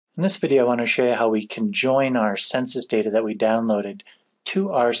In this video, I want to show you how we can join our census data that we downloaded to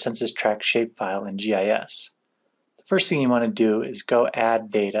our census tract shapefile in GIS. The first thing you want to do is go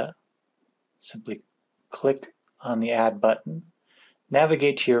Add Data. Simply click on the Add button,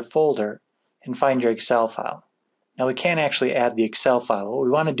 navigate to your folder, and find your Excel file. Now we can't actually add the Excel file. What we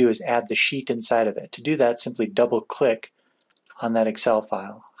want to do is add the sheet inside of it. To do that, simply double-click on that Excel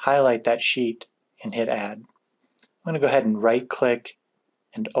file, highlight that sheet, and hit Add. I'm going to go ahead and right-click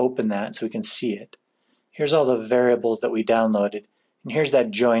and open that so we can see it. Here's all the variables that we downloaded, and here's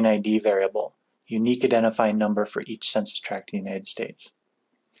that join ID variable, unique identifying number for each census tract in the United States.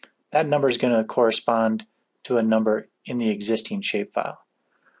 That number is going to correspond to a number in the existing shapefile.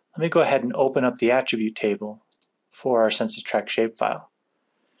 Let me go ahead and open up the attribute table for our census tract shapefile.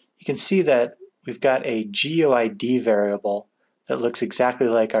 You can see that we've got a GeoID variable that looks exactly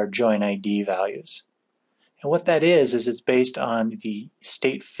like our join ID values. And what that is it's based on the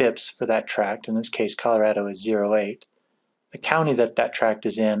state FIPS for that tract. In this case, Colorado is 08, the county that that tract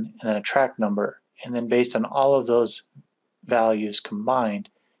is in, and then a tract number. And then based on all of those values combined,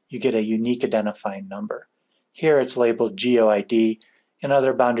 you get a unique identifying number. Here it's labeled GeoID. In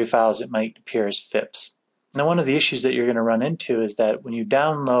other boundary files, it might appear as FIPS. Now, one of the issues that you're going to run into is that when you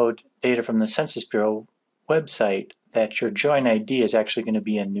download data from the Census Bureau website, that your join ID is actually going to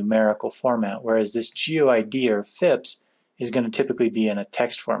be in numerical format, whereas this GeoID or FIPS is going to typically be in a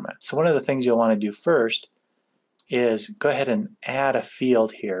text format. So one of the things you'll want to do first is go ahead and add a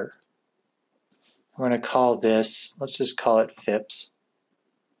field here. We're going to call this, let's just call it FIPS.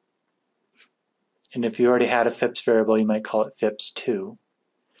 And if you already had a FIPS variable, you might call it FIPS2. And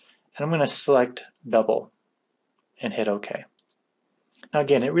I'm going to select double and hit OK. Now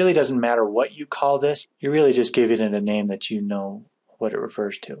again, it really doesn't matter what you call this. You're really just giving it a name that you know what it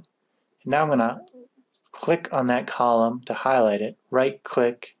refers to. And now I'm going to click on that column to highlight it, right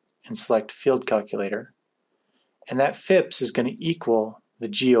click and select Field Calculator. And that FIPS is going to equal the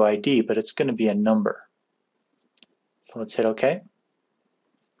GeoID, but it's going to be a number. So let's hit OK.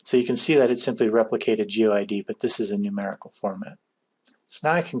 So you can see that it simply replicated GeoID, but this is a numerical format. So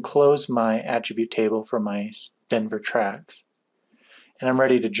now I can close my attribute table for my Denver tracts, and I'm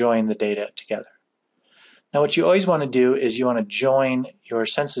ready to join the data together. Now what you always want to do is you want to join your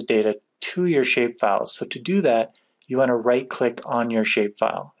census data to your shapefile. So to do that, you want to right-click on your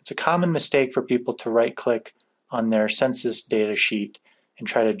shapefile. It's a common mistake for people to right-click on their census data sheet and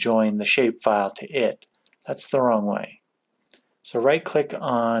try to join the shapefile to it. That's the wrong way. So right-click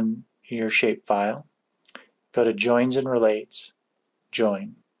on your shapefile, go to Joins and Relates,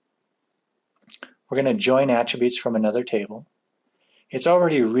 Join. We're going to join attributes from another table. It's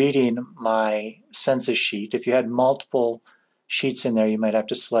already reading my census sheet. If you had multiple sheets in there, you might have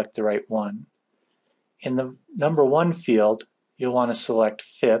to select the right one. In the number 1 field, you'll want to select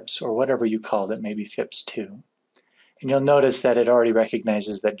FIPS, or whatever you called it, maybe FIPS2. And you'll notice that it already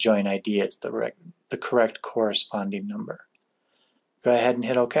recognizes that join ID is the correct corresponding number. Go ahead and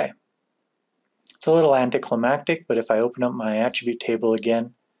hit OK. It's a little anticlimactic, but if I open up my attribute table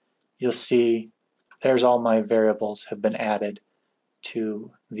again, you'll see there's all my variables have been added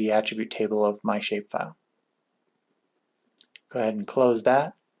to the attribute table of my shapefile. Go ahead and close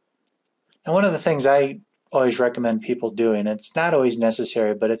that. Now one of the things I always recommend people doing, it's not always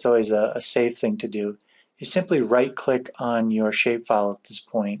necessary, but it's always a safe thing to do, is simply right-click on your shapefile at this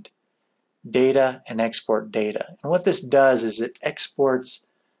point, Data, and Export Data. And what this does is it exports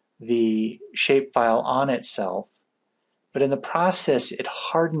the shapefile on itself, but in the process it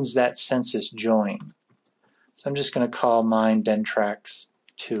hardens that census join. So I'm just going to call mine Dentracts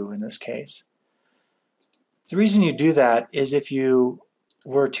 2 in this case. The reason you do that is if you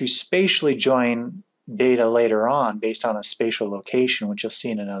were to spatially join data later on based on a spatial location, which you'll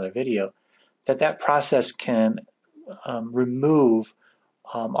see in another video, that process can remove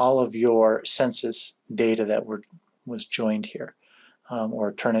all of your census data that was joined here,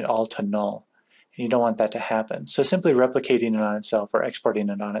 or turn it all to null. And you don't want that to happen. So simply replicating it on itself or exporting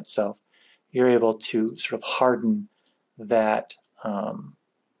it on itself, you're able to sort of harden that,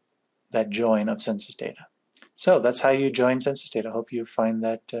 that join of census data. So that's how you join census data. I hope you find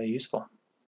that useful.